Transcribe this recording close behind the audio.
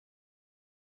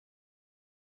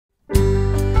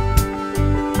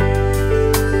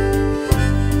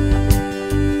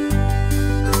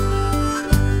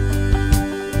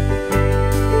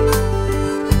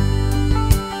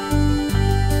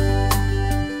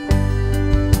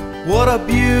What a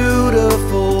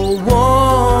beautiful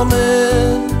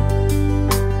woman.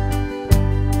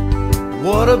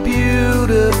 What a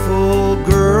beautiful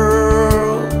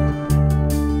girl.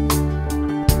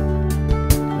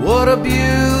 What a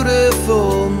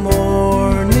beautiful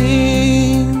morning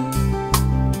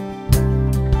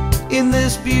in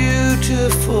this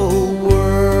beautiful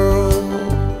world.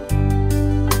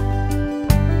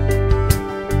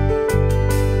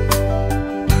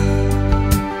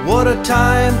 What a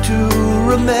time to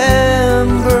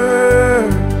remember.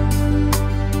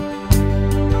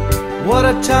 What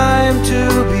a time to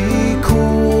be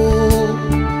cool.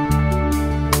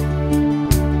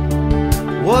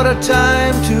 What a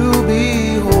time to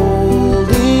be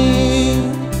holding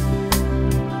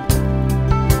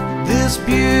this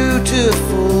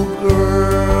beautiful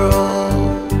girl.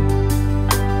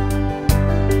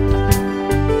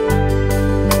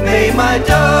 May my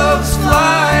doves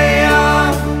fly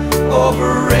out over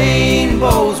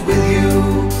rainbows with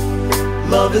you.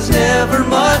 Love is never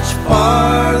much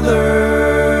farther.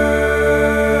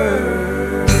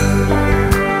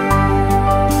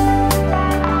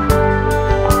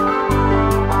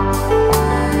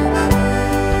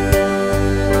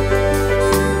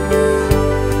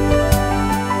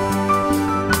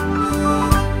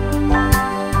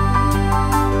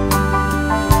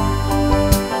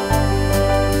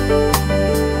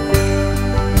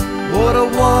 What a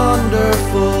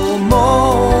wonderful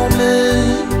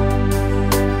moment.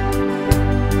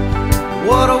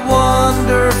 What a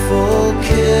wonderful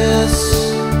kiss.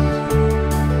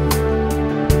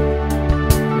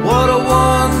 What a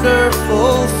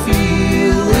wonderful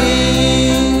feeling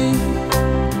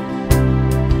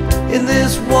in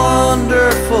this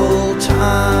wonderful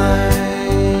time.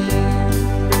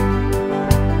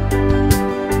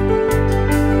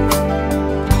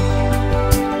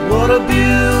 What a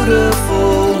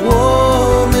beautiful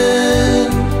woman.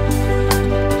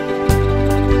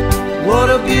 What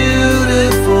a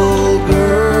beautiful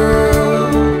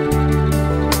girl.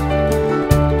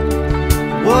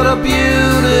 What a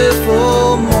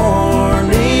beautiful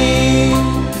morning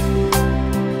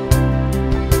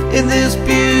in this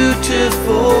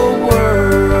beautiful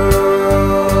world.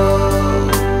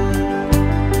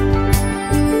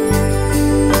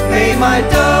 May my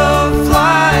dove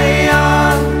fly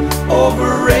on over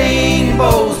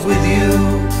rainbows with you.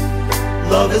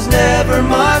 Love is never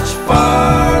much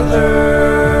farther.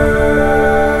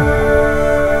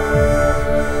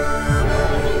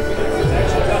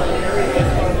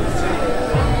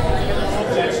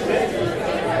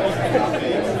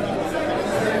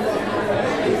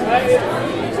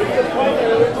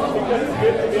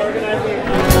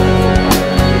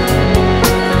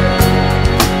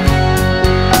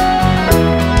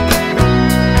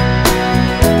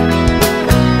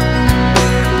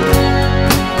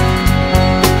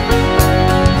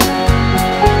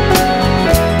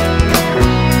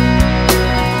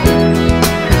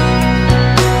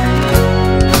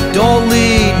 Don't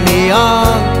lead me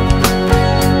on,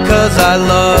 'cause I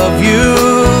love you.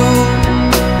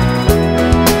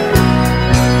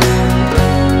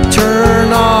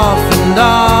 Turn off and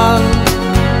on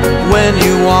when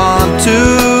you want to.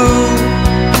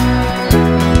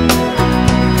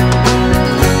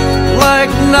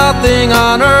 Like nothing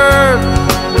on earth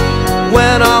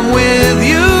when I'm with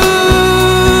you.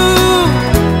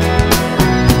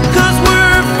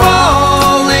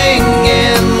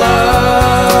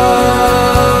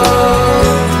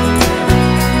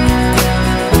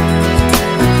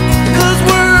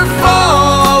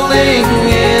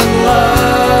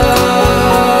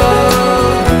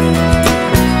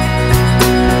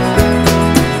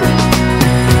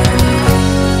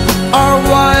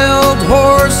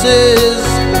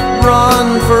 Run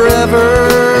forever.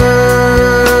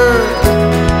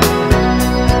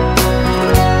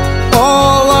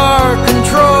 All our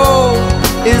control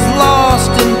is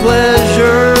lost in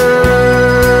pleasure.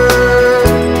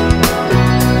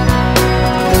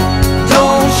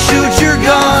 Don't shoot your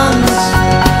guns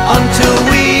until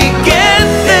we get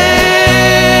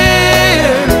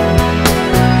there.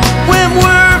 When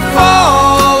we're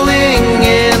falling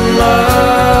in love,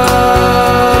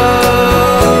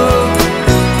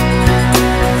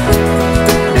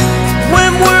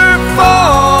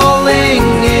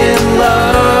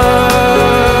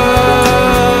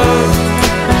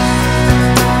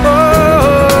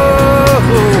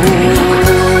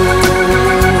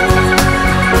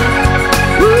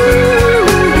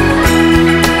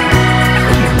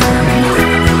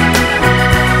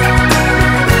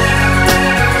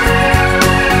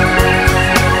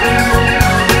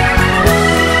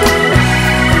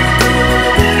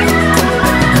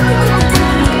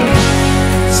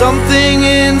 something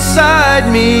inside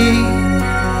me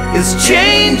is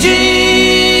changing.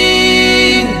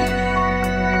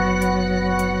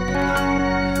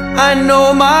 I know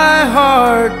my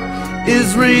heart is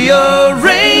rearranging.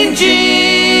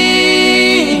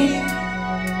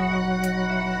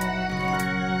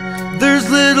 There's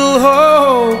little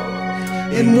hope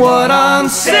in what I'm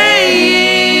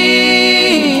saying,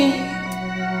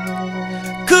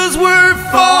 'cause we're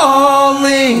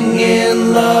falling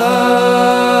in love.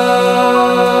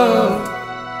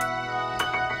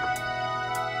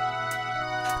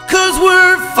 'Cause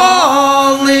we're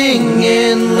falling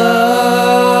in love.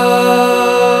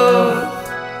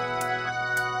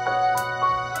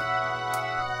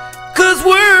 'Cause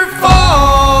we're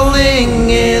falling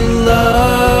in love.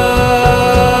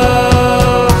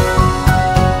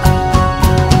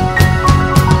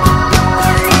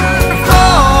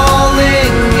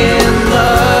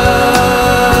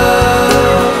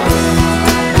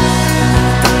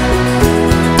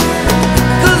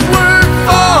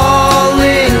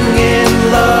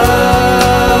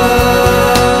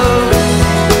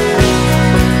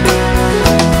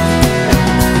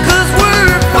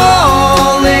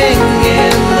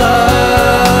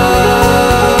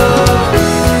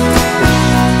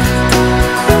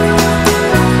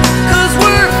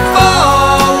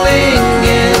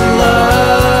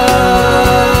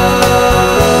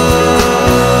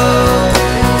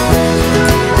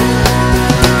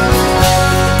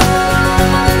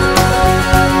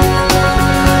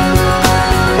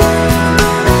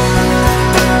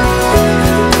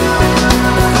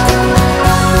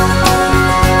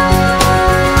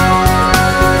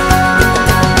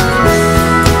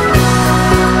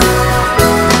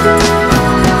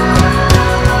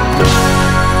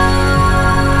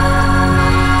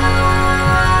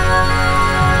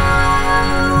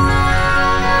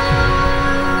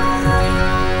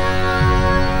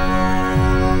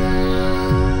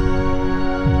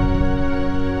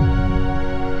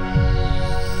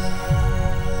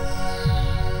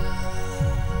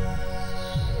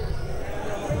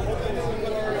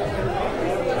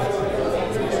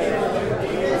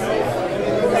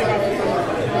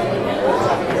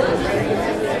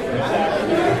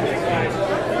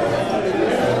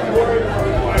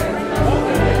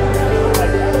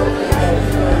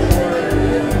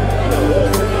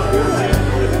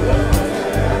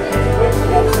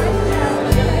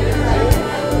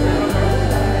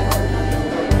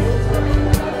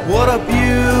 What a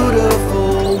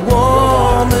beautiful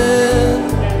woman.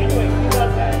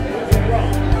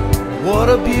 What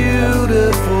a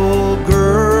beautiful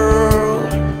girl.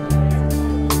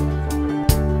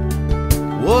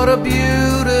 What a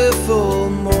beautiful